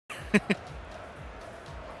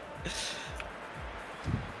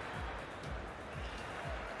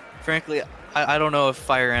Frankly, I don't know if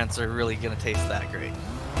fire ants are really going to taste that great.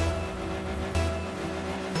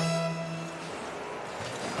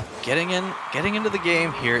 Getting into the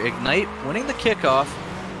game here. Ignite winning the kickoff.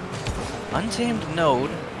 Untamed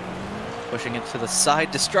Node pushing it to the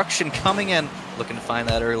side. Destruction coming in, looking to find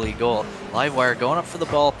that early goal. Livewire going up for the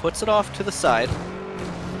ball, puts it off to the side.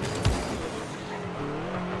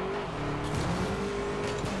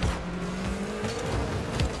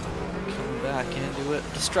 Coming back into it.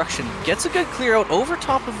 Destruction gets a good clear out over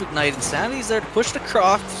top of Ignite. Insanity's there to push it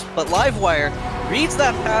across, but Livewire reads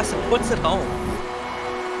that pass and puts it home.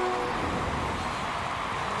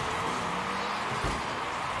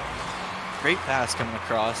 Great pass coming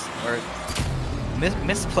across, or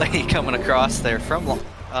misplay coming across there from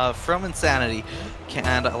Insanity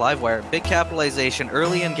and Livewire. Big capitalization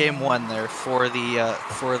early in game one there for the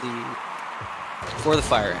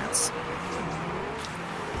Fire Ants.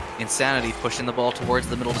 Insanity pushing the ball towards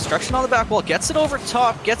the middle. Destruction on the back wall, gets it over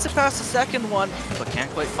top, gets it past the second one, but can't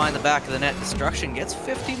quite find the back of the net. Destruction gets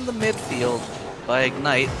 50 to the midfield by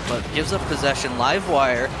Ignite, but gives up possession.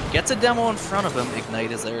 Livewire gets a demo in front of him.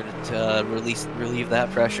 Ignite is there to relieve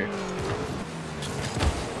that pressure.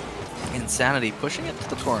 Insanity pushing it to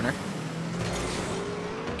the corner.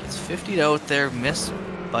 Gets 50'd out there, missed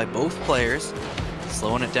by both players.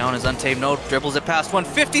 Slowing it down as Untamed Node dribbles it past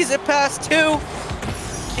 150s it past two.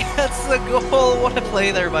 Gets the goal. What a play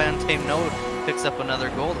there by Untamed Node. Picks up another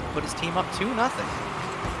goal to put his team up 2-0.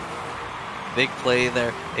 Big play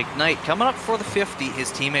there. Ignite coming up for the 50.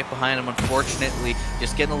 His teammate behind him, unfortunately,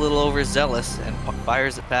 just getting a little overzealous and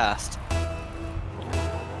fires it past.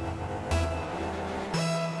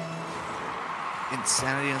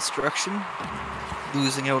 Insanity Instruction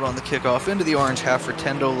losing out on the kickoff into the orange half.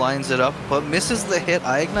 Rotendo lines it up, but misses the hit.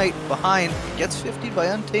 Ignite behind, gets 50 by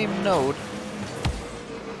Untamed Node.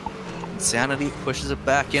 Insanity pushes it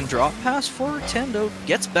back in, drop pass for Rotendo,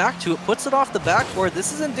 gets back to it, puts it off the backboard.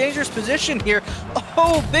 This is in dangerous position here.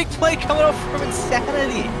 Oh, big play coming up from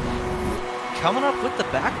Insanity. Coming up with the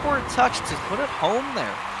backboard touch to put it home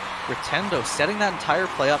there. Rotendo setting that entire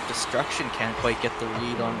play up. Destruction can't quite get the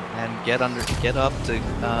read on and get up to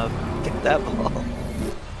get that ball.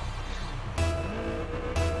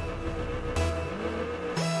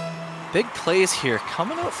 Big plays here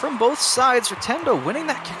coming out from both sides. Rotendo winning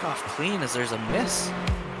that kickoff clean as there's a miss.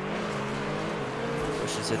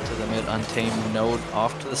 Pushes it to the mid. Untamed Node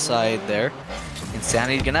off to the side there.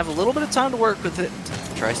 Insanity gonna have a little bit of time to work with it.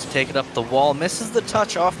 Tries to take it up the wall. Misses the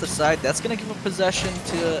touch off the side. That's gonna give a possession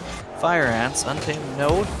to Fire Ants. Untamed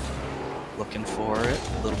Node looking for it.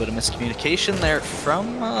 A little bit of miscommunication there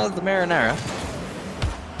from the Marinara.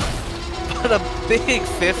 But a big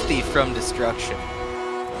 50 from Destruction.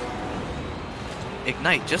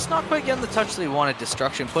 Ignite just not quite getting the touch that he wanted.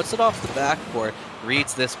 Destruction puts it off the backboard,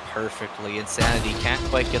 reads this perfectly. Insanity can't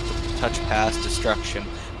quite get the touch past Destruction,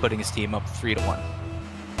 putting his team up 3-1.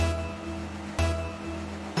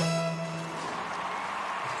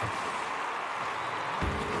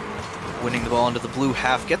 Winning the ball into the blue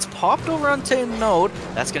half, gets popped over Untamed Node.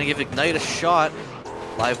 That's going to give Ignite a shot.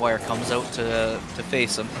 Livewire comes out to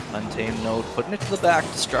face him. Untamed Node putting it to the back.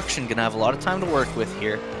 Destruction going to have a lot of time to work with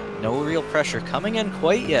here. No real pressure coming in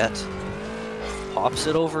quite yet. Pops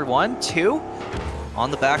it over 1-2.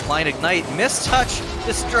 On the back line, Ignite. Mistouch.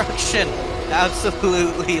 Destruction.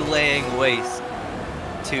 Absolutely laying waste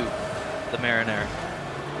to the Marinara.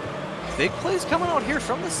 Big plays coming out here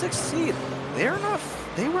from the 6th seed. They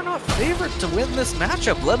were not favored to win this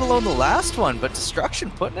matchup, let alone the last one, but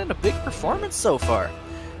Destruction putting in a big performance so far.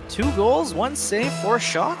 2 goals, 1 save, 4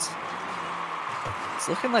 shots. It's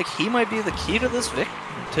looking like he might be the key to this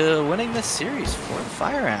to winning this series for the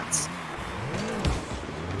Fire Ants.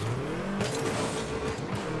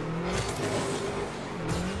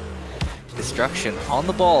 Destruction on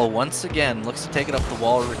the ball once again, looks to take it up the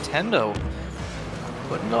wall. Rotendo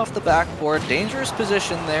putting it off the backboard, dangerous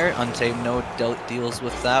position there. Untamed Node deals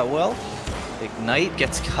with that well. Ignite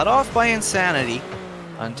gets cut off by Insanity.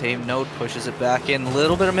 Untamed Node pushes it back in, a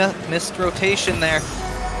little bit of missed rotation there.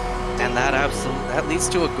 And that leads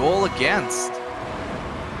to a goal against.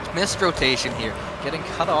 Missed rotation here. Getting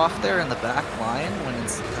cut off there in the back line when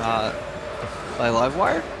it's by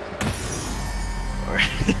Livewire.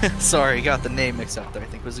 Sorry, got the name mixed up there. I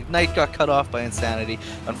think it was Ignite got cut off by Insanity.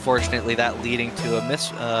 Unfortunately, that leading to a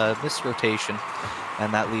missed rotation,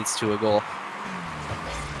 and that leads to a goal.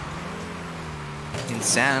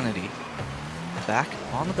 Insanity back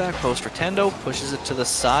on the back post. Rotendo pushes it to the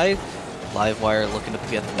side. Livewire looking to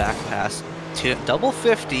get the back pass to double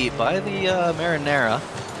 50 by the Marinara.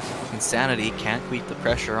 Insanity can't keep the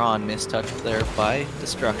pressure on. Mistouch there by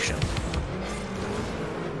Destruction.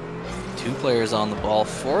 2 players on the ball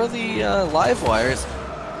for the Live Wires.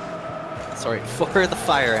 Sorry, for the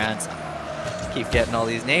Fire Ants. Keep getting all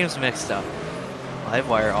these names mixed up.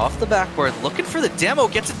 Livewire off the backboard, looking for the demo,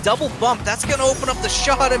 gets a double bump. That's going to open up the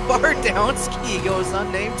shot, and bar down ski goes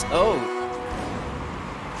unnamed Toad.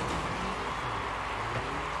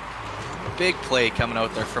 Big play coming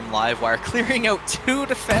out there from Livewire, clearing out 2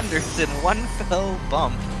 defenders in 1 fell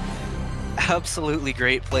bump. Absolutely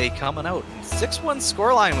great play coming out. 6-1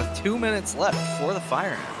 scoreline with 2 minutes left for the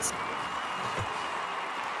Fire Ants.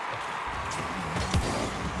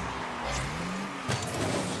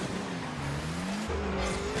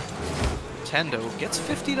 Nintendo gets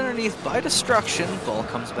 50'd underneath by Destruction. Ball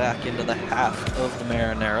comes back into the half of the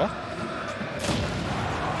Marinara.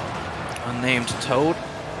 Unnamed Toad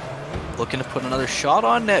looking to put another shot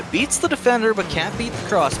on net. Beats the defender but can't beat the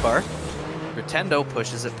crossbar. Nintendo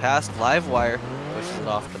pushes it past Livewire. Pushes it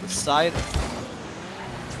off to the side.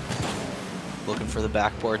 Looking for the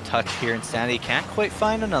backboard touch here. Insanity can't quite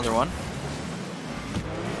find another one.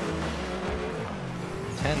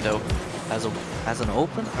 Nintendo has an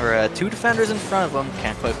open, or 2 defenders in front of him,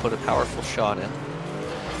 can't quite put a powerful shot in.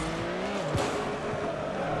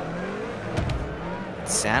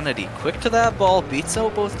 Insanity quick to that ball, beats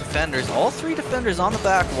out both defenders. All 3 defenders on the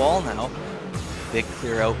back wall now. Big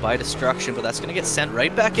clear out by Destruction, but that's going to get sent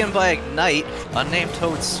right back in by Ignite. Unnamed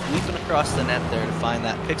Toad sweeping across the net there to find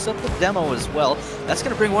that. Picks up the demo as well. That's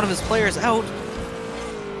going to bring one of his players out.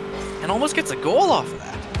 And almost gets a goal off of that.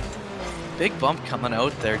 Big bump coming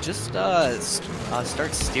out there, just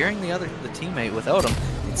starts steering the teammate without him.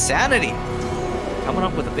 Insanity coming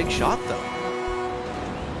up with a big shot though.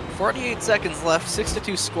 48 seconds left,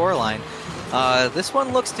 6-2 scoreline. This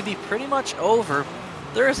one looks to be pretty much over.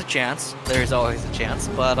 There is a chance, there's always a chance,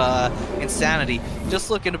 but Insanity just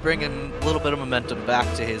looking to bring in a little bit of momentum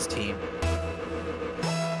back to his team.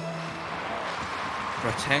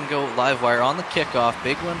 Rotango, Livewire on the kickoff.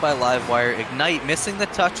 Big win by Livewire. Ignite missing the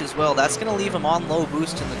touch as well. That's going to leave him on low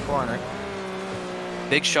boost in the corner.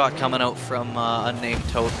 Big shot coming out from Unnamed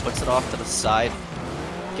Toad. Puts it off to the side.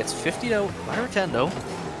 Gets 50'd out by Rotundo.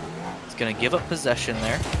 He's going to give up possession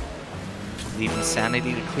there. Leave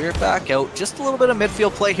Insanity to clear it back out. Just a little bit of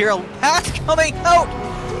midfield play here. A pass coming out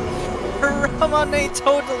from Unnamed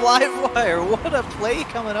Toad to Livewire. What a play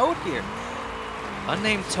coming out here.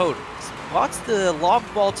 Unnamed Toad spots the lob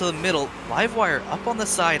ball to the middle. Livewire up on the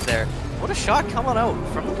side there. What a shot coming out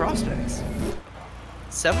from the prospects.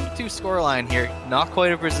 7-2 scoreline here. Not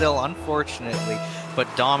quite a Brazil, unfortunately, but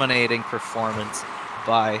dominating performance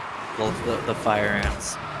by both the Fire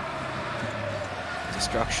Ants.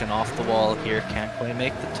 Destruction off the wall here. Can't quite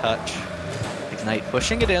make the touch. Ignite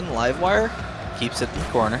pushing it in. Livewire keeps it in the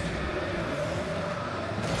corner.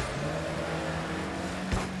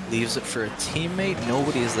 Leaves it for a teammate.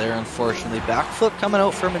 Nobody is there, unfortunately. Backflip coming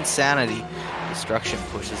out from Insanity. Destruction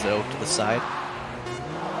pushes it out to the side.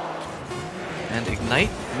 And Ignite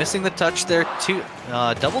missing the touch there.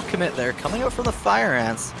 Double commit there coming out from the Fire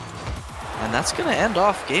Ants. And that's going to end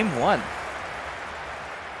off game 1.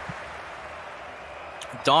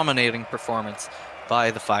 Dominating performance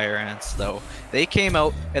by the Fire Ants, though. They came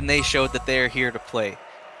out and they showed that they are here to play.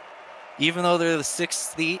 Even though they're the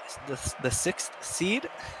sixth seed,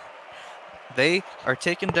 they are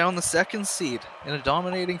taking down the 2nd seed in a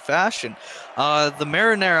dominating fashion. The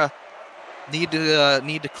Marinara need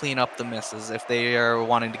to clean up the misses if they are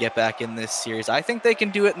wanting to get back in this series. I think they can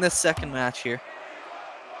do it in this 2nd match here,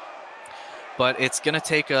 but it's going to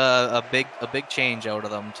take a big change out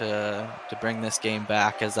of them to bring this game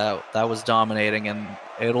back, as that was dominating, and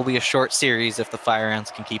it'll be a short series if the Fire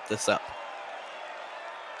Ants can keep this up.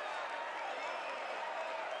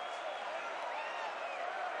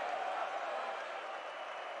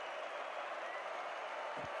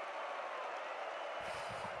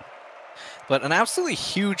 But an absolutely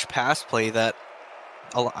huge pass play that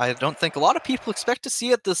I don't think a lot of people expect to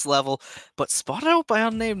see at this level, but spotted out by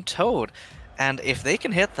Unnamed Toad. And if they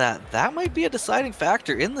can hit that, that might be a deciding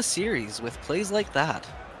factor in the series with plays like that.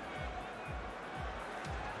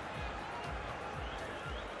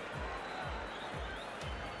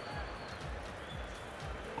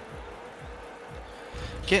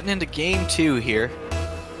 Getting into game 2 here.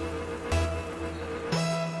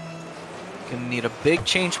 Gonna need a big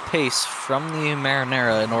change pace from the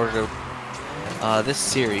Marinara in order to this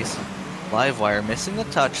series. Livewire missing the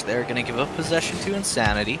touch there, gonna give up possession to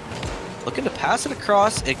Insanity. Looking to pass it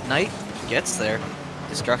across. Ignite gets there.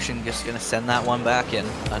 Destruction just gonna send that one back in.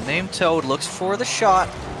 Unnamed Toad looks for the shot.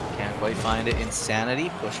 Can't quite find it.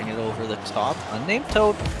 Insanity pushing it over the top. Unnamed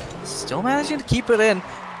Toad Still managing to keep it in.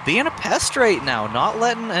 Being a pest right now, not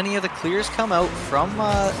letting any of the clears come out from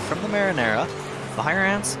the Marinara. Fire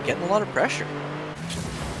Ants getting a lot of pressure.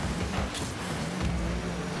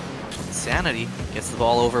 Insanity gets the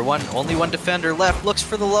ball over one. Only one defender left. Looks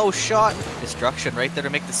for the low shot. Destruction right there to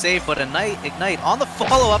make the save, but Ignite on the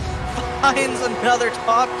follow-up finds another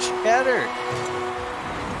top cheddar.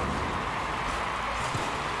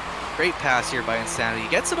 Great pass here by Insanity.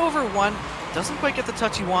 Gets it over one. Doesn't quite get the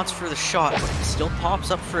touch he wants for the shot. Still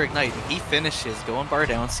pops up for Ignite. He finishes going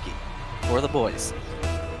Bardowski for the boys.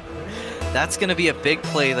 That's going to be a big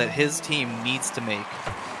play that his team needs to make.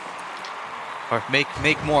 Or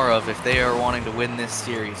make more of if they are wanting to win this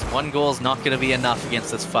series. One goal is not going to be enough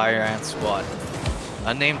against this Fire Ant squad.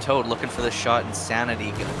 Unnamed Toad looking for the shot.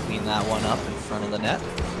 Insanity going to clean that one up in front of the net.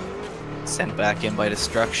 Sent back in by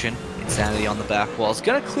Destruction. Insanity on the back wall is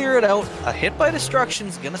going to clear it out. A hit by Destruction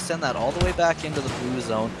is going to send that all the way back into the blue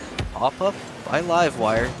zone. Pop up by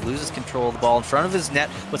Livewire. Loses control of the ball in front of his net.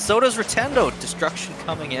 But so does Rotendo. Destruction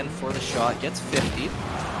coming in for the shot. Gets 50.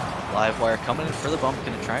 Livewire coming in for the bump,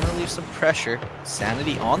 going to try and relieve some pressure.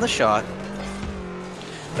 Sanity on the shot.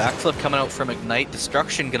 Backflip coming out from Ignite.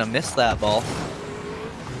 Destruction going to miss that ball.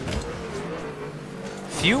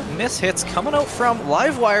 Few miss hits coming out from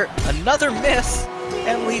Livewire. Another miss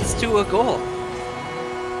and leads to a goal.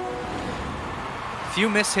 Few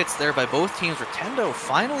miss hits there by both teams. Rotendo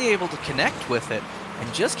finally able to connect with it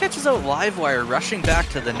and just catches out Livewire rushing back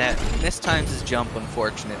to the net. Mistimes his jump,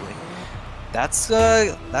 unfortunately. That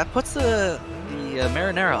puts the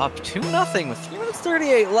Marinara up 2-0 with 3 minutes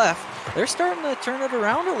 38 left. They're starting to turn it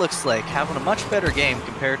around, it looks like, having a much better game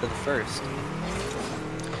compared to the first.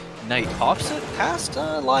 Knight pops it past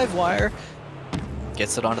Livewire,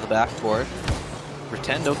 gets it onto the backboard.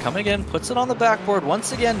 Rotendo coming in, puts it on the backboard.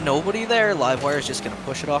 Once again, nobody there. Livewire is just going to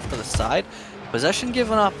push it off to the side. Possession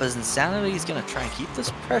given up as Insanity is going to try and keep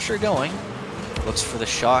this pressure going. Looks for the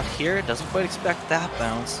shot here, doesn't quite expect that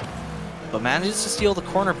bounce. But manages to steal the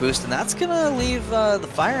corner boost, and that's going to leave the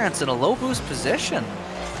Fire Ants in a low boost position.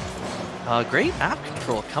 Great map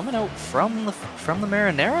control coming out from the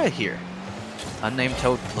Marinara here. Unnamed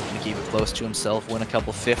Toad looking to keep it close to himself, win a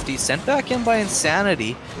couple 50s. Sent back in by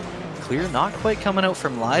Insanity. Clear not quite coming out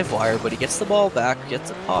from Livewire, but he gets the ball back,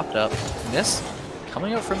 gets it popped up. Miss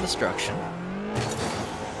coming out from Destruction.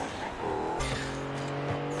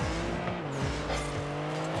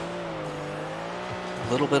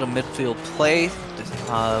 Little bit of midfield play,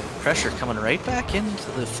 pressure coming right back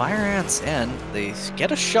into the Fire Ants end. They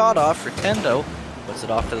get a shot off. Rotendo puts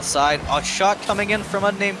it off to the side. A shot coming in from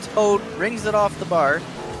Unnamed Toad, rings it off the bar.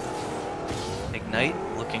 Ignite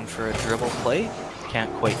looking for a dribble play,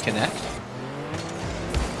 can't quite connect.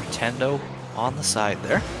 Rotendo on the side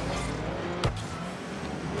there.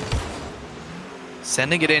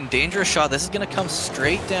 Sending it in, dangerous shot. This is going to come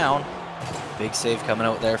straight down. Big save coming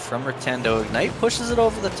out there from Rotendo. Ignite pushes it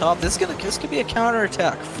over the top. This could be a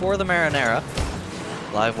counterattack for the Marinara.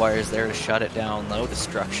 Livewire is there to shut it down though.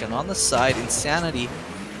 Destruction on the side. Insanity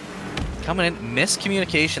coming in.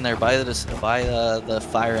 Miscommunication there by the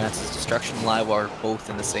Fire Ants. Destruction and Livewire both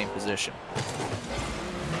in the same position.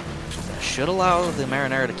 That should allow the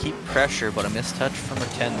Marinara to keep pressure, but a mistouch from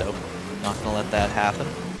Rotendo. Not going to let that happen.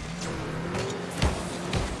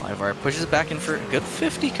 Livewire pushes it back in for a good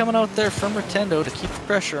 50 coming out there from Rotendo to keep the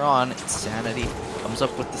pressure on. Insanity comes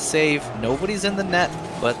up with the save. Nobody's in the net,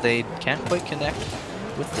 but they can't quite connect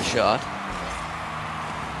with the shot.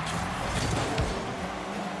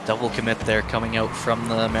 Double commit there coming out from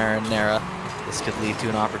the Marinara. This could lead to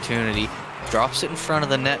an opportunity. Drops it in front of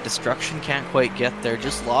the net. Destruction can't quite get there.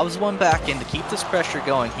 Just lobs one back in to keep this pressure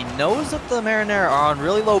going. He knows that the Marinara are on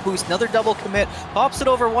really low boost. Another double commit. Pops it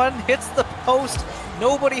over one. Hits the post.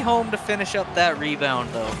 Nobody home to finish up that rebound,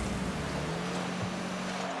 though.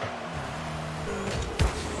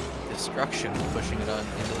 Destruction pushing it on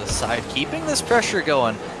into the side, keeping this pressure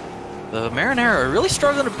going. The Marinara are really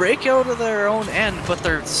struggling to break out of their own end, but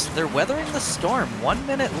they're weathering the storm. 1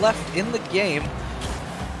 minute left in the game.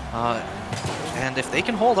 And if they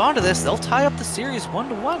can hold on to this, they'll tie up the series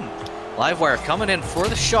 1-1. Livewire coming in for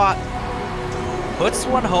the shot. Puts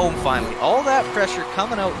one home finally. All that pressure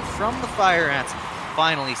coming out from the Fire Ants.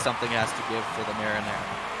 Finally, something has to give for the Marinara.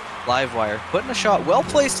 Livewire putting a shot well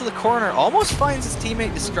placed to the corner. Almost finds his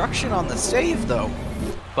teammate Destruction on the save, though.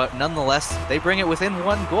 But nonetheless, they bring it within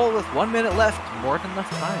 1 goal with 1 minute left. More than enough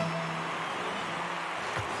time.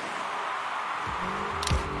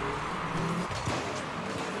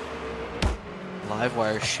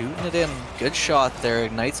 Livewire shooting it in. Good shot there.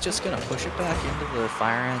 Ignite's just going to push it back into the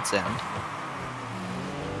Fire Ants end.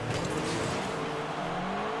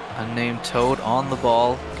 Unnamed Toad on the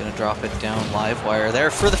ball. Gonna drop it down. Livewire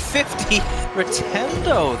there for the 50.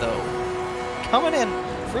 Rotendo, though, coming in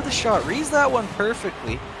for the shot. Reads that one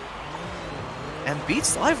perfectly. And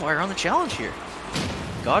beats Livewire on the challenge here.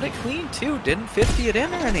 Got it clean, too. Didn't 50 it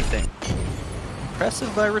in or anything.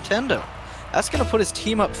 Impressive by Rotendo. That's gonna put his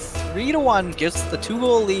team up 3-1. Gives the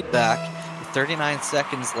 2-goal lead back with 39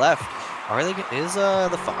 seconds left. Are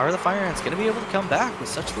the Fire Ants gonna be able to come back with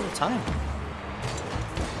such little time?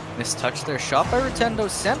 Mistouch there, shot by Rotendo,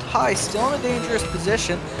 sent high, still in a dangerous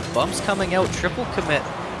position. Bumps coming out, triple commit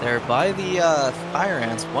there by the Fire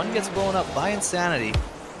Ants. One gets blown up by Insanity.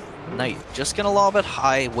 Knight just gonna lob it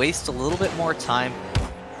high, waste a little bit more time.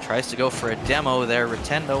 Tries to go for a demo there,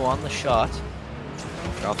 Rotendo on the shot.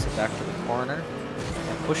 Drops it back to the corner.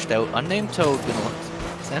 And pushed out, Unnamed Toad gonna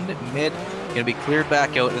send it mid, gonna be cleared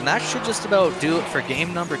back out, and that should just about do it for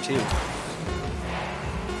game number 2.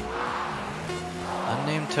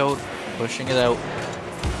 Unnamed Toad pushing it out.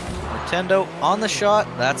 Rotendo on the shot.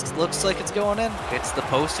 That looks like it's going in. Hits the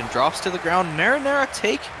post and drops to the ground. Marinara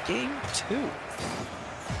take game 2.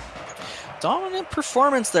 Dominant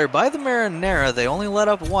performance there by the Marinara. They only let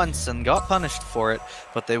up once and got punished for it,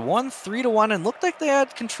 but they won 3-1 and looked like they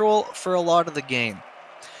had control for a lot of the game.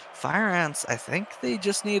 Fire Ants, I think they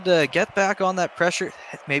just need to get back on that pressure,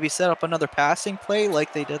 maybe set up another passing play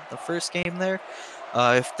like they did the first game there.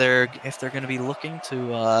 If they're going to be looking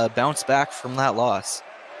to bounce back from that loss.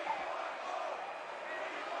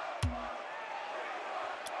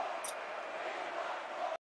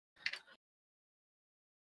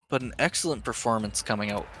 But an excellent performance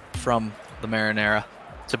coming out from the Marinara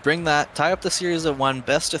to bring that, tie up the series at 1,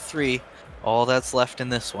 best of 3, all that's left in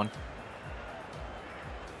this one.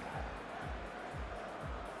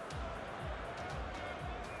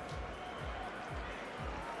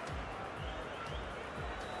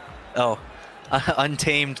 Oh,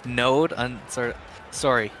 Untamed Node.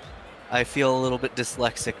 Sorry, I feel a little bit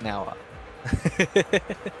dyslexic now.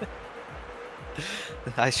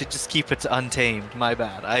 I should just keep it to Untamed. My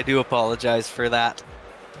bad. I do apologize for that.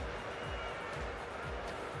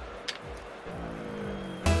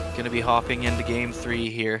 Gonna be hopping into game 3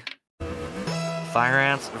 here. Fire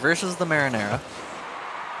Ants versus the Marinara.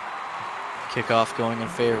 Kickoff going in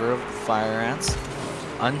favor of the Fire Ants.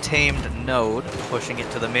 Untamed Node pushing it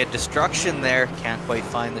to the mid. Destruction there. Can't quite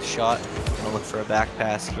find the shot. Gonna look for a back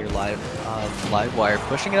pass here. Livewire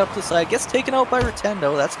pushing it up the side. Gets taken out by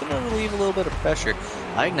Rotendo. That's gonna relieve a little bit of pressure.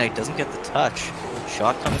 Ignite doesn't get the touch.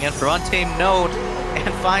 Shot coming in for Untamed Node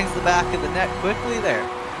and finds the back of the net quickly there.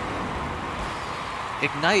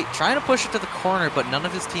 Ignite trying to push it to the corner, but none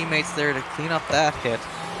of his teammates there to clean up that hit.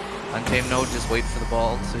 Untamed Node just wait for the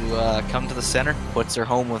ball to come to the center. Puts her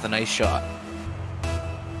home with a nice shot.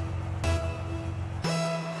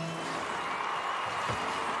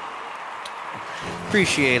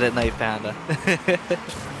 Appreciate it, Night Panda.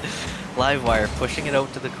 Livewire pushing it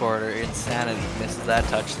out to the corner. Insanity misses that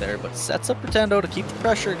touch there, but sets up Rotendo to keep the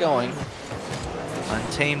pressure going.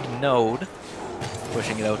 Untamed Node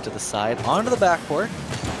pushing it out to the side, onto the backboard.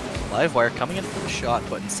 Livewire coming in for the shot,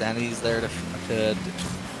 but Insanity's there to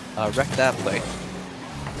wreck that play.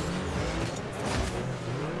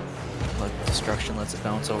 Destruction lets it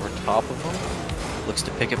bounce over top of him. Looks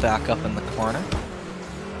to pick it back up in the corner.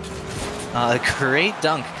 Great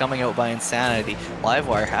dunk coming out by Insanity.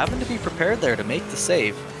 Livewire having to be prepared there to make the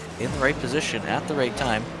save in the right position at the right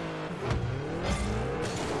time.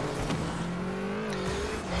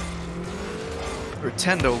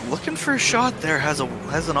 Rotendo looking for a shot there, has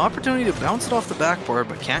an opportunity to bounce it off the backboard,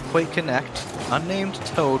 but can't quite connect. Unnamed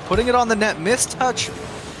Toad putting it on the net, mistouch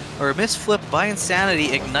or misflip by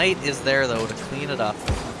Insanity. Ignite is there though to clean it up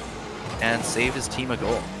and save his team a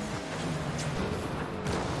goal.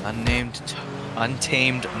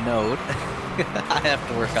 Untamed Node. I have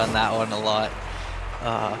to work on that one a lot.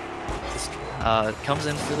 Comes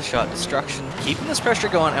in for the shot. Destruction, keeping this pressure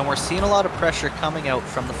going, and we're seeing a lot of pressure coming out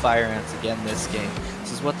from the Fire Ants again this game.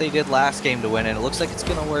 This is what they did last game to win, and it looks like it's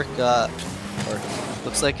gonna work.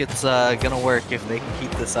 Looks like it's gonna work if they can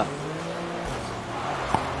keep this up.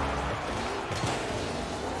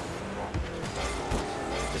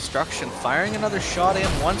 Destruction firing another shot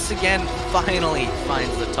in once again, finally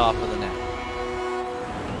finds the top of the net.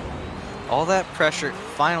 All that pressure,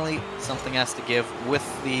 finally something has to give with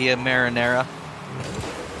the Marinara.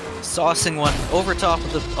 Saucing one over top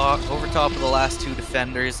of the last 2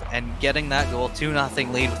 defenders and getting that goal,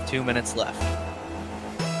 2-0 lead with 2 minutes left.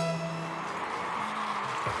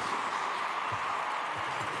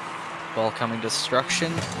 Ball coming to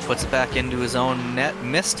Destruction, puts it back into his own net.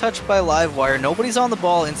 Mistouched by Livewire, nobody's on the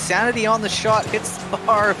ball. Insanity on the shot, hits the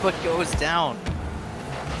bar, but goes down.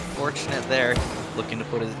 unfortunate there. Looking to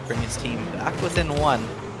bring his team back within one.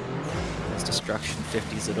 As Destruction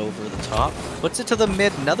 50s it over the top. Puts it to the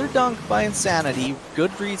mid. Another dunk by Insanity.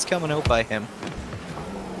 Good reads coming out by him.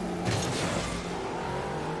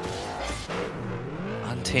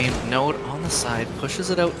 Untamed Node on the side.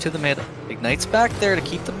 Pushes it out to the mid. Ignite's back there to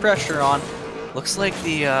keep the pressure on. Looks like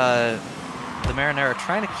the Marinara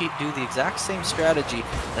trying to do the exact same strategy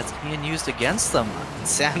that's being used against them.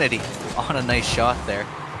 Insanity on a nice shot there.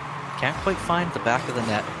 Can't quite find the back of the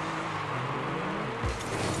net.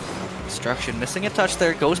 Destruction missing a touch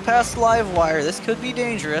there. Goes past Livewire. This could be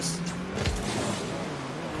dangerous.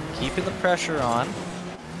 Keeping the pressure on.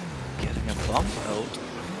 Getting a bump out.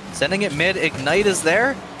 Sending it mid. Ignite is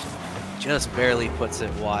there. Just barely puts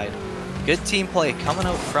it wide. Good team play coming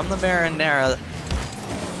out from the Marinara.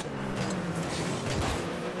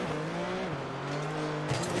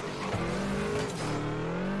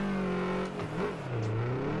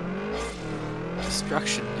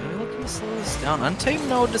 Destruction looking to slow this down. Untamed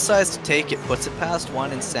Node decides to take it, puts it past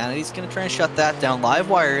one. Insanity's going to try and shut that down.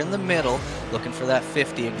 Livewire in the middle, looking for that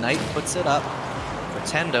 50. Ignite puts it up.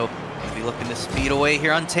 Pretendo going to be looking to speed away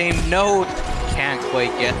here. Untamed Node can't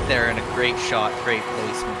quite get there, and a great shot, great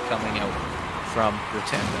placement coming out from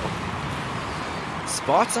Pretendo.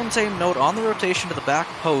 Spots Untamed Node on the rotation to the back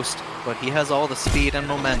post, but he has all the speed and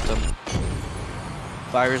momentum.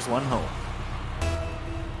 Fires one home.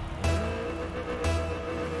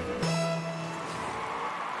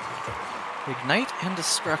 Ignite and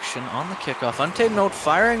Destruction on the kickoff. Untamed Node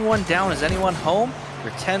firing one down. Is anyone home?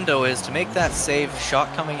 Pretendo is to make that save.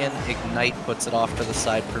 Shot coming in. Ignite puts it off to the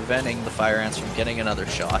side, preventing the Fire Ants from getting another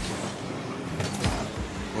shot.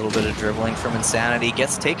 A little bit of dribbling from Insanity.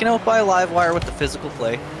 Gets taken out by Livewire with the physical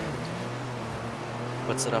play.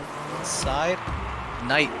 Puts it up the side.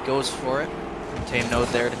 Ignite goes for it. Untamed Node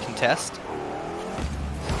there to contest.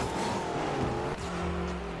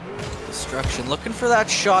 Destruction looking for that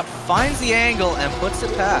shot, finds the angle and puts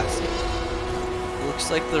it past. Looks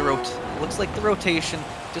like the rotation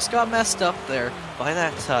just got messed up there by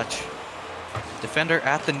that touch. Defender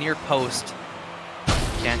at the near post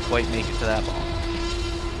can't quite make it to that ball.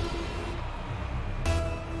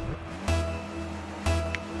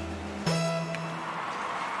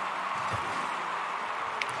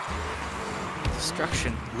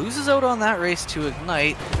 Destruction loses out on that race to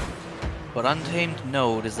Ignite. But Untamed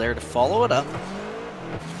Node is there to follow it up.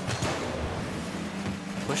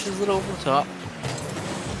 Pushes it over the top.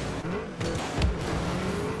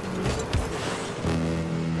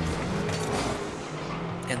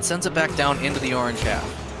 And sends it back down into the orange half.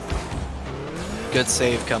 Good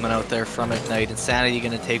save coming out there from Ignite. Insanity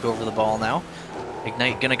going to take over the ball now.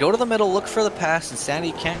 Ignite going to go to the middle, look for the pass.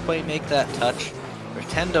 Insanity can't quite make that touch.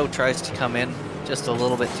 Pretendo tries to come in, just a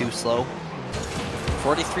little bit too slow.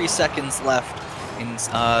 43 seconds left.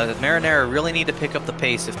 Marinara really need to pick up the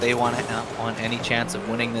pace if they want any chance of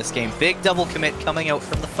winning this game. Big double commit coming out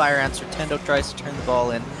from the Fire Ants. Pretendo tries to turn the ball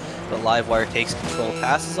in, but Livewire takes control.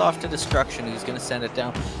 Passes off to Destruction, who's going to send it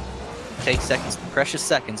down. Takes precious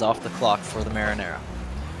seconds off the clock for the Marinara.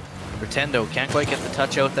 Pretendo can't quite get the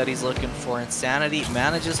touch out that he's looking for. Insanity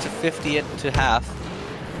manages to 50 it to half,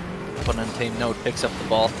 but Untamed Node picks up the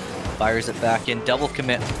ball. Fires it back in, double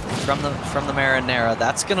commit from the Marinara.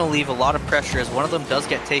 That's going to leave a lot of pressure as one of them does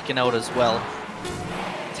get taken out as well.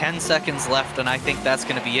 10 seconds left, and I think that's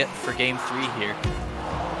going to be it for Game 3 here.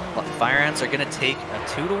 But Fire Ants are going to take a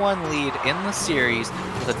 2-1 lead in the series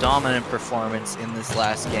with a dominant performance in this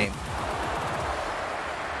last game.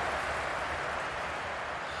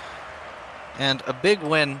 And a big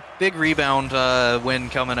win, big rebound win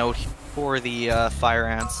coming out for the Fire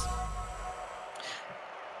Ants.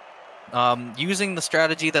 Using the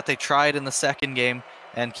strategy that they tried in the second game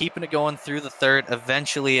and keeping it going through the third,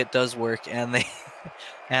 eventually it does work, and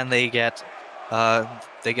they get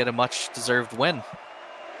a much deserved win.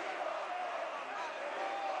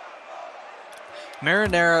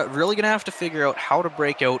 Marinara really gonna have to figure out how to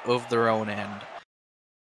break out of their own end.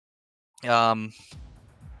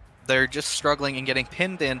 They're just struggling and getting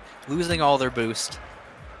pinned in, losing all their boost,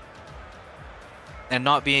 and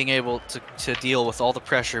not being able to deal with all the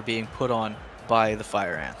pressure being put on by the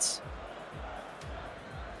Fire Ants.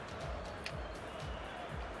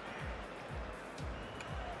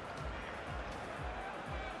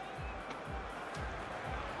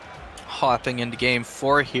 Hopping into Game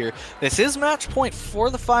 4 here. This is match point for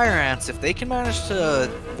the Fire Ants. If they can manage to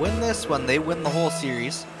win this one, they win the whole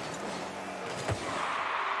series.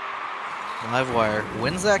 Livewire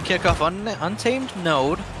wins that kickoff. Untamed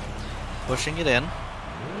Node pushing it in.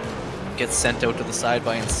 Gets sent out to the side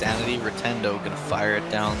by Insanity. Pretendo gonna fire it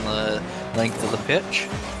down the length of the pitch.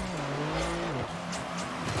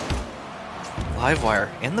 Livewire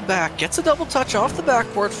in the back, gets a double touch off the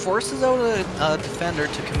backboard, forces out a defender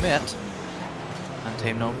to commit.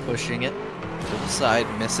 Untamed Node pushing it to the side,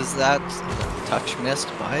 misses that. Touch missed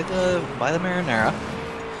by the Marinara.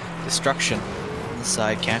 Destruction on the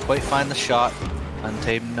side, can't quite find the shot.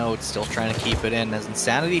 Untamed Node still trying to keep it in as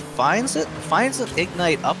Insanity finds it,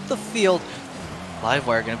 Ignite up the field.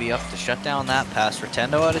 Livewire going to be up to shut down that pass.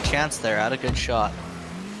 Rotendo had a chance there, had a good shot.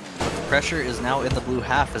 But the pressure is now in the blue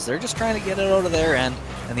half as they're just trying to get it out of their end,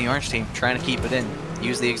 and the orange team trying to keep it in.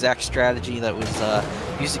 Use the exact strategy that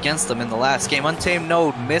was used against them in the last game. Untamed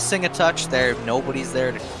Node missing a touch there. Nobody's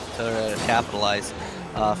there to capitalize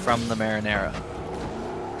from the Marinara.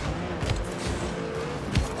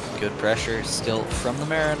 Good pressure still from the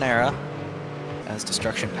Marinara as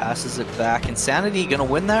Destruction passes it back. Insanity gonna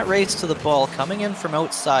win that race to the ball, coming in from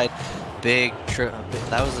outside. That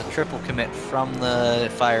was a triple commit from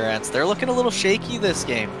the Fire Ants. They're looking a little shaky this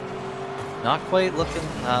game. Not quite looking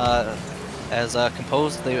as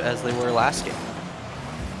composed as they were last game.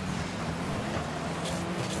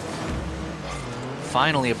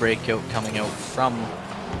 Finally a breakout coming out from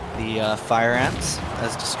the Fire Ants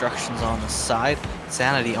as Destruction's on the side.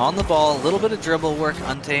 Insanity on the ball, a little bit of dribble work.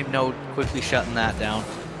 Untamed Node quickly shutting that down.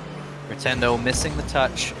 Rotendo missing the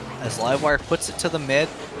touch as Livewire puts it to the mid.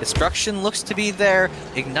 Destruction looks to be there.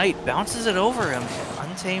 Ignite bounces it over him.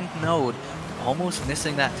 Untamed Node almost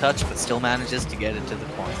missing that touch, but still manages to get it to the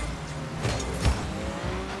corner.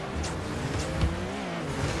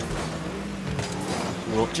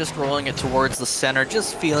 Just rolling it towards the center,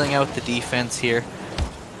 just feeling out the defense here.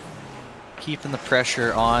 Keeping the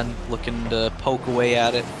pressure on, looking to poke away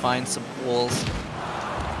at it, find some holes.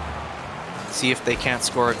 See if they can't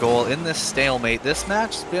score a goal in this stalemate. This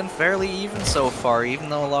match has been fairly even so far, even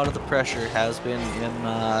though a lot of the pressure has been in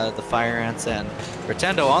the Fire Ants' end.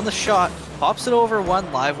 Rotendo on the shot, pops it over one.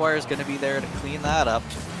 Livewire is going to be there to clean that up.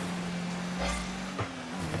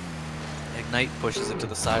 Ignite pushes it to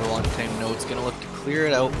the sidewall. Untamed Node's going to look to clear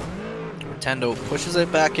it out. Rotendo pushes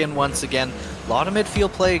it back in once again. A lot of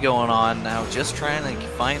midfield play going on now, just trying to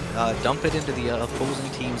find, dump it into the opposing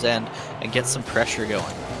team's end and get some pressure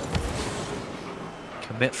going.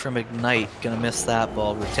 Commit from Ignite, gonna miss that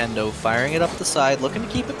ball. Rotendo firing it up the side, looking to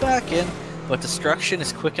keep it back in, but Destruction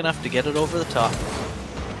is quick enough to get it over the top.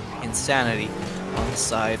 Insanity on the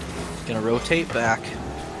side, gonna rotate back.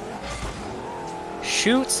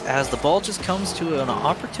 Shoots as the ball just comes to an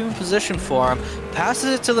opportune position for him.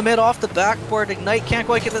 Passes it to the mid off the backboard. Ignite can't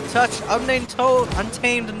quite get the touch.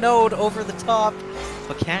 Untamed Node over the top,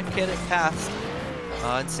 but can't get it past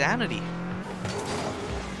Insanity.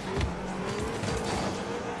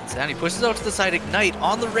 Insanity pushes out to the side. Ignite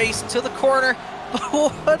on the race to the corner.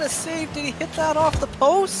 What a save. Did he hit that off the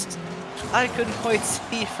post? I couldn't quite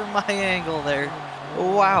see from my angle there.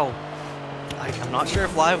 Wow. I'm not sure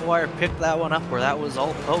if Livewire picked that one up or that was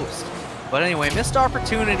all post. But anyway, missed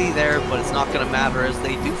opportunity there, but it's not going to matter as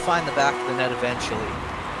they do find the back of the net eventually.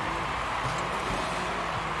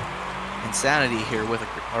 Insanity here with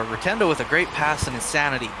Rotendo with a great pass, and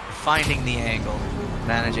Insanity finding the angle,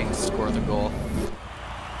 managing to score the goal.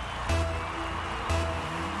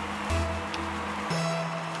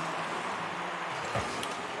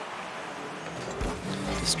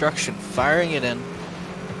 Destruction firing it in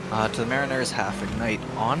to the Marinara's half. Ignite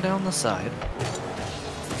on down the side.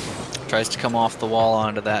 Tries to come off the wall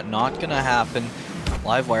onto that. Not going to happen.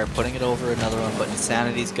 Livewire putting it over another one, but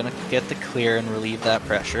Insanity's going to get the clear and relieve that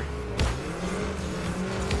pressure.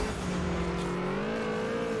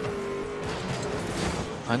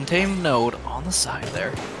 Untamed Node on the side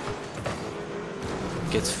there.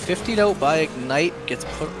 Gets 50'd out by Ignite. Gets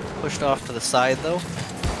pushed off to the side though.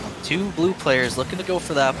 Two blue players looking to go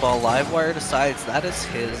for that ball. Livewire decides that is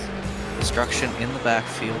his. Destruction in the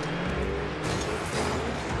backfield.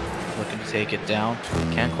 Looking to take it down.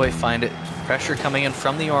 Can't quite find it. Pressure coming in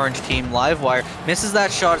from the orange team. Livewire misses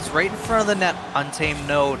that shot. It's right in front of the net. Untamed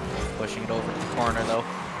Node pushing it over to the corner though.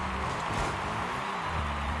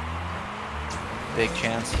 Big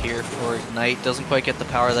chance here for Ignite. Doesn't quite get the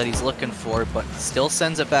power that he's looking for, but still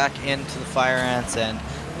sends it back into the Fire Ants end.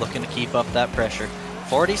 Looking to keep up that pressure.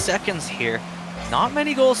 40 seconds here. Not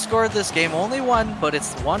many goals scored this game, only one, but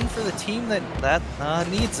it's one for the team that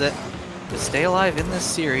needs it to stay alive in this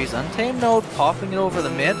series. Untamed Node popping it over the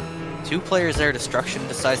mid. Two players there. Destruction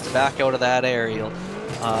decides to back out of that aerial.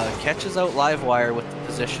 Catches out Livewire with the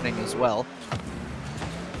positioning as well.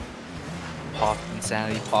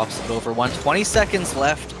 Insanity pops it over. 20 seconds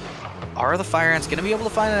left. Are the Fire Ants going to be able to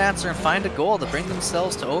find an answer and find a goal to bring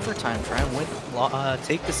themselves to overtime? Try and win,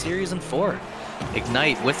 take the series in 4.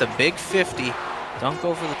 Ignite with a big 50. Dunk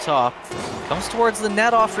over the top. Comes towards the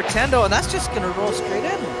net off Rotendo, and that's just going to roll straight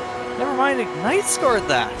in. Never mind, Ignite scored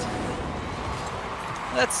that.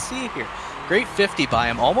 Let's see here. Great 50 by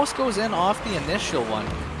him. Almost goes in off the initial one.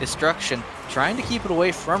 Destruction, trying to keep it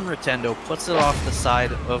away from Rotendo, puts it off the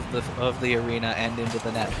side of the arena and into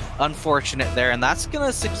the net. Unfortunate there, and that's going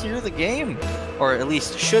to secure the game, or at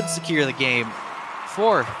least should secure the game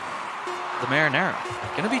for the Marinara.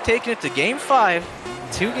 Going to be taking it to Game 5.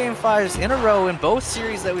 2 Game 5s in a row in both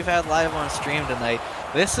series that we've had live on stream tonight.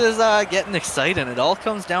 This is getting exciting. It all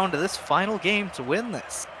comes down to this final game to win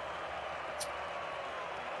this.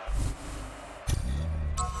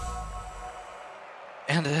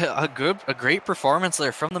 And a great performance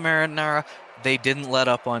there from the Marinara. They didn't let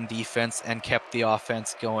up on defense and kept the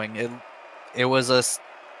offense going. It was a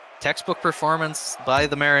textbook performance by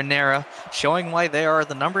the Marinara, showing why they are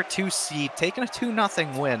the #2 seed, taking a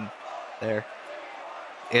 2-0 win there.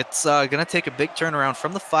 It's going to take a big turnaround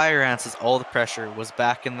from the Fire Ants as all the pressure was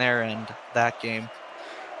back in their end that game.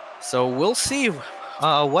 So we'll see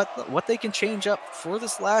what they can change up for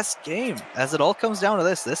this last game, as it all comes down to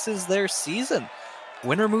this. This is their season.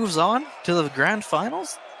 Winner moves on to the grand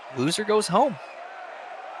finals. Loser goes home.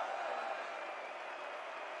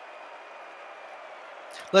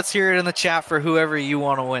 Let's hear it in the chat for whoever you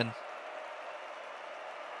want to win.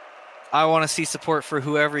 I want to see support for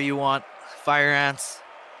whoever you want. Fire Ants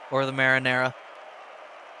or the Marinara.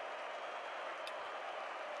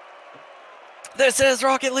 This is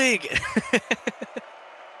Rocket League!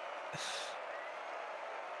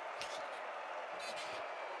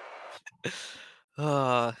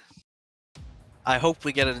 I hope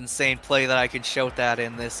we get an insane play that I can shout that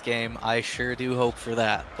in this game. I sure do hope for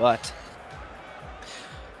that, but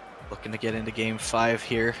looking to get into Game 5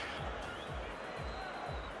 here.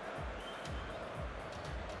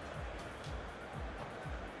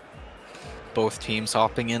 Both teams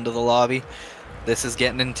hopping into the lobby. This is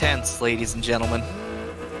getting intense, ladies and gentlemen.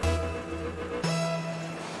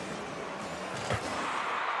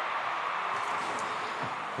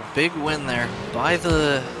 A big win there by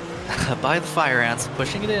the Fire Ants.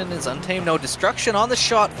 Pushing it in is Untamed. No destruction on the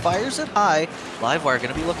shot. Fires it high. Livewire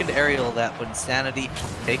going to be looking to aerial that, but Insanity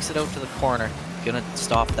takes it out to the corner. Going to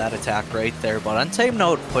stop that attack right there. But Untamed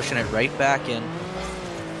Node pushing it right back in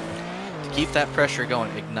to keep that pressure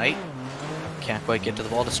going. Ignite. Can't quite get to the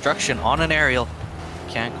ball. Destruction on an aerial.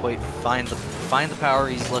 Can't quite find the power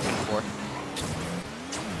he's looking for.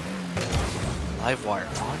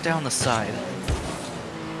 Livewire on down the side.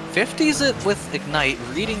 50s it with Ignite,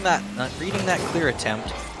 reading that clear attempt.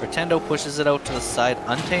 Rotendo pushes it out to the side.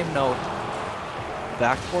 Untamed Node.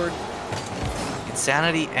 Backboard.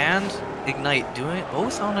 Insanity and Ignite doing it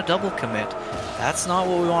both on a double commit. That's not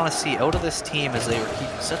what we want to see out of this team, as they were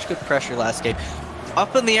keeping such good pressure last game.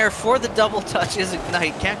 Up in the air for the double touch is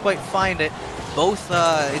Ignite. Can't quite find it. Both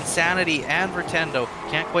Insanity and Rotendo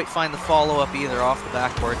can't quite find the follow-up either off the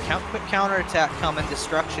backboard. Quick counterattack coming.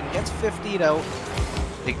 Destruction gets 50'd out.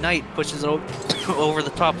 Ignite pushes it over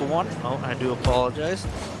the top of one. Oh, I do apologize.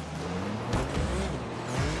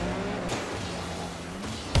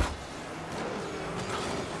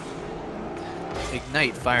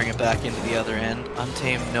 Ignite firing it back into the other end.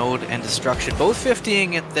 Untamed Node and Destruction both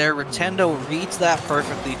 50ing it there. Rotendo reads that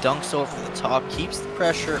perfectly, dunks over the top, keeps the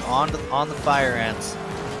pressure on the Fire Ants,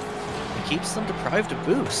 and keeps them deprived of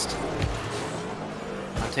boost.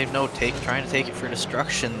 Untamed Node trying to take it for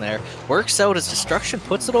Destruction there. Works out as Destruction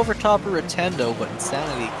puts it over top of Rotendo, but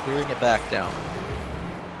Insanity clearing it back down.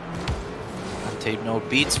 Untamed Node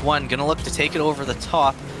beats one, gonna look to take it over the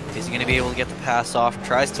top. Is he going to be able to get the pass off?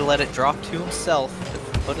 Tries to let it drop to himself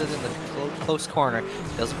to put it in the close corner.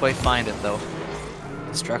 Doesn't quite find it though.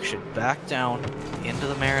 Destruction back down into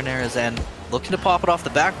the Marinara's end. Looking to pop it off the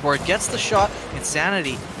backboard. Gets the shot.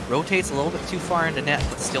 Insanity rotates a little bit too far into net,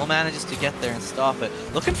 but still manages to get there and stop it.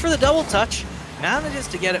 Looking for the double touch. Manages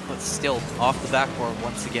to get it, but still off the backboard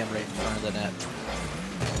once again right in front of the net.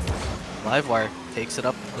 Livewire takes it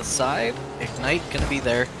up the side. Ignite going to be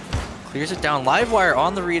there. Clears it down. Livewire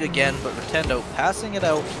on the read again, but Rotendo passing it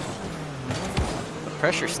out. But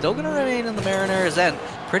pressure still going to remain in the Marinara's end.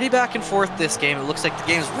 Pretty back and forth this game. It looks like the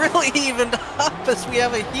game's really evened up as we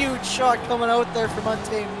have a huge shot coming out there from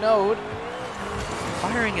Untamed Node.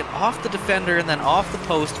 Firing it off the defender and then off the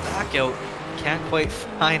post, back out. Can't quite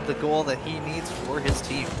find the goal that he needs for his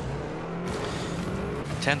team.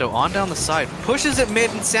 Rotendo on down the side, pushes it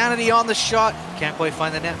mid, Insanity on the shot, can't quite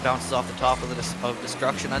find the net, bounces off the top of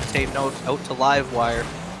Destruction. Untamed Node out to Livewire,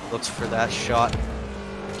 looks for that shot,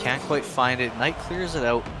 can't quite find it. Knight clears it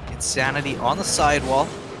out. Insanity on the sidewall,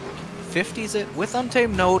 50s it with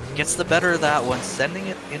Untamed Node, gets the better of that one, sending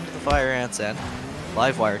it into the Fire Ants end.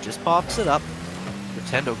 Livewire just pops it up.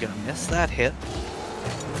 Rotendo gonna miss that hit.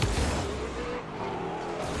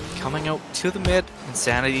 Coming out to the mid.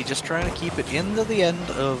 Insanity just trying to keep it into the end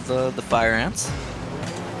of the Fire Ants.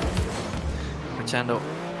 Rotendo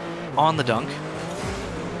on the dunk.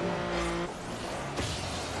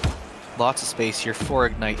 Lots of space here for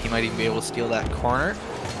Ignite. He might even be able to steal that corner.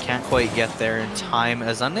 Can't quite get there in time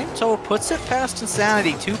as Unnamed Toad puts it past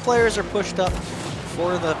Insanity. 2 players are pushed up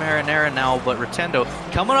for the Marinara now, but Rotendo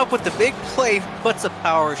coming up with the big play, puts a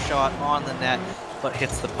power shot on the net, but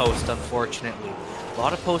hits the post, unfortunately. A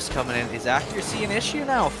lot of posts coming in. Is accuracy an issue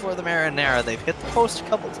now for the Marinara? They've hit the post a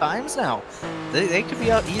couple times now. They could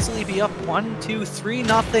be up, easily be up 1, 2, 3,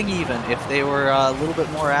 nothing even if they were a little bit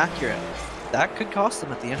more accurate. That could cost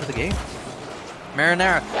them at the end of the game.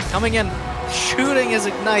 Marinara coming in, shooting his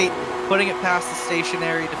Ignite, putting it past the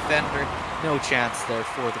stationary defender. No chance there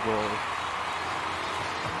for the goalie.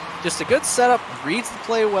 Just a good setup, reads the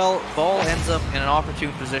play well, ball ends up in an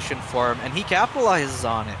opportune position for him, and he capitalizes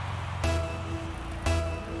on it.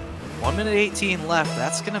 1 minute 18 left,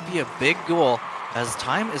 that's going to be a big goal. As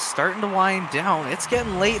time is starting to wind down, it's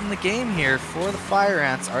getting late in the game here for the Fire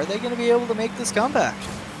Ants. Are they going to be able to make this comeback?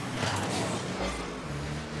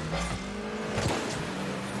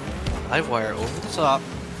 Livewire over the top.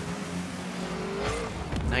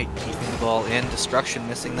 Knight keeping the ball in. Destruction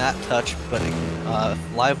missing that touch, but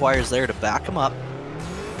Livewire's there to back him up.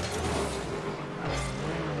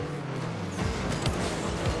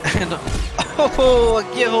 And oh,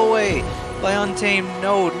 a giveaway by Untamed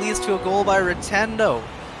Node leads to a goal by Rotendo.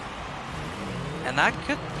 And that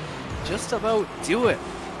could just about do it.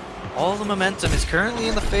 All the momentum is currently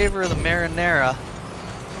in the favor of the Marinara,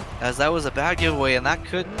 as that was a bad giveaway, and that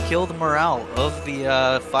could kill the morale of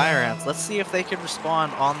the Fire Ants. Let's see if they can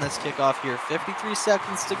respond on this kickoff here. 53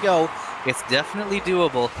 seconds to go. It's definitely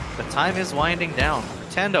doable, but time is winding down.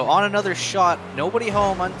 Rotendo on another shot. Nobody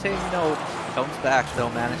home. Untamed Node comes back, though,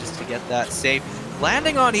 manages to get that save.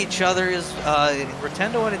 Landing on each other is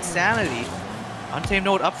Rotendo and Insanity. Untamed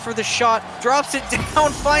Node up for the shot. Drops it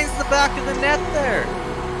down. Finds the back of the net there.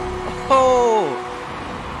 Oh!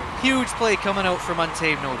 Huge play coming out from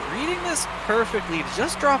Untamed Node. Reading this perfectly to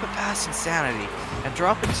just drop it past Insanity and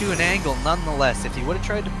drop it to an angle nonetheless. If he would have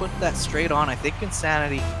tried to put that straight on, I think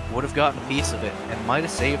Insanity would have gotten a piece of it and might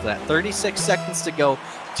have saved that. 36 seconds to go.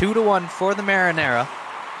 2-1 for the Marinara.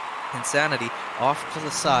 Insanity off to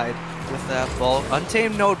the side with that ball.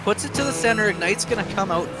 Untamed Node puts it to the center. Ignite's going to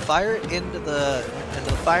come out, fire it into the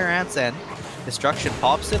Fire Ants end. Destruction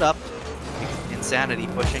pops it up. Insanity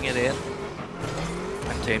pushing it in.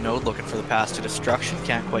 Untamed Node looking for the pass to Destruction,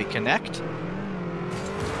 can't quite connect.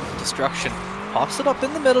 Destruction pops it up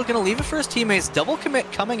in the middle, gonna leave it for his teammates. Double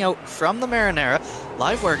commit coming out from the Marinara.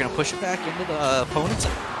 Livewire gonna push it back into the opponents,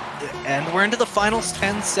 and we're into the final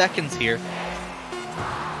 10 seconds here.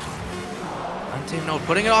 Untamed Node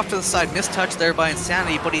putting it off to the side, missed touch there by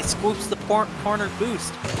Insanity, but he scoops the corner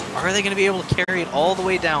boost. Are they gonna be able to carry it all the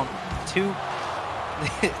way down to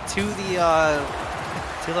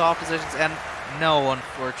the opposition's end? No,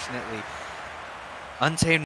 unfortunately. Untamed